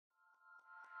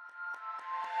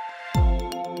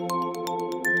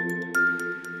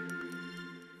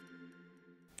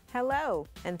Hello,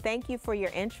 and thank you for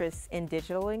your interest in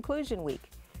Digital Inclusion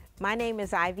Week. My name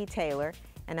is Ivy Taylor,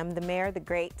 and I'm the mayor of the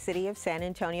great city of San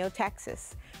Antonio,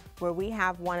 Texas, where we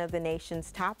have one of the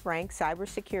nation's top-ranked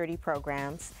cybersecurity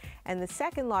programs and the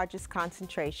second largest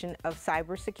concentration of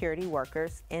cybersecurity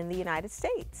workers in the United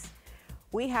States.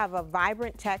 We have a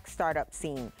vibrant tech startup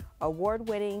scene,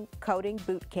 award-winning coding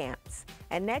boot camps,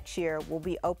 and next year we'll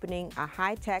be opening a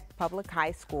high-tech public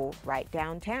high school right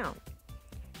downtown.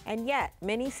 And yet,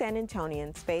 many San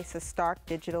Antonians face a stark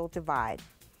digital divide.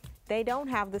 They don't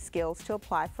have the skills to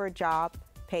apply for a job,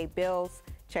 pay bills,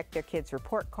 check their kids'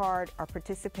 report card, or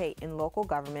participate in local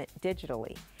government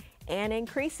digitally. And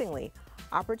increasingly,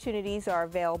 opportunities are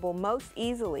available most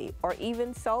easily or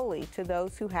even solely to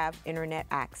those who have internet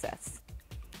access.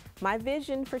 My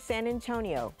vision for San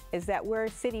Antonio is that we're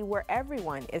a city where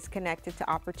everyone is connected to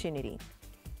opportunity.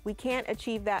 We can't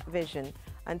achieve that vision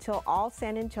until all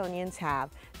San Antonians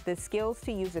have the skills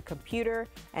to use a computer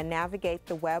and navigate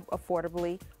the web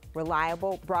affordably,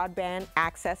 reliable broadband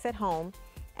access at home,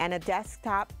 and a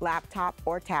desktop, laptop,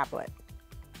 or tablet.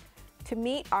 To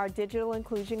meet our digital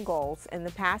inclusion goals in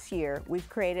the past year, we've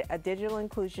created a digital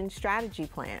inclusion strategy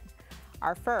plan.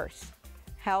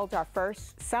 Held our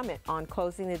first summit on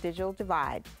closing the digital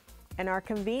divide, and are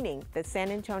convening the San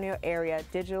Antonio Area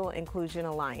Digital Inclusion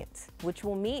Alliance, which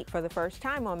will meet for the first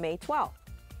time on May 12th.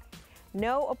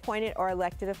 No appointed or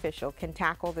elected official can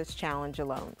tackle this challenge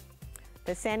alone.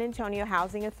 The San Antonio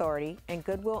Housing Authority and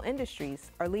Goodwill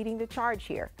Industries are leading the charge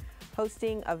here,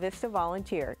 hosting a Vista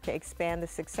Volunteer to expand the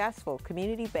successful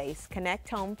community-based Connect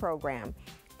Home program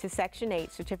to Section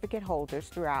 8 certificate holders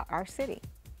throughout our city.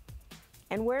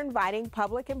 And we're inviting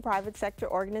public and private sector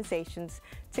organizations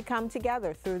to come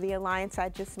together through the alliance I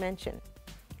just mentioned.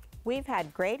 We've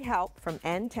had great help from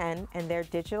N10 and their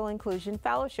Digital Inclusion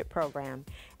Fellowship Program,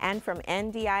 and from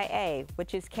NDIA,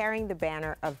 which is carrying the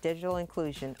banner of digital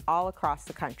inclusion all across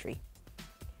the country.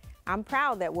 I'm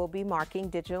proud that we'll be marking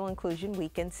Digital Inclusion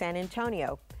Week in San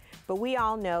Antonio, but we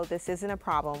all know this isn't a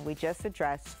problem we just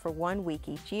address for 1 week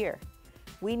each year.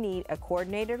 We need a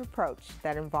coordinated approach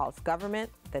that involves government,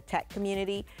 the tech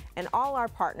community, and all our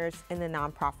partners in the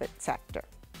nonprofit sector.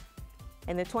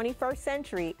 In the 21st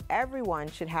century, everyone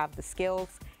should have the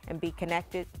skills and be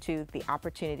connected to the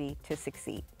opportunity to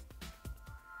succeed.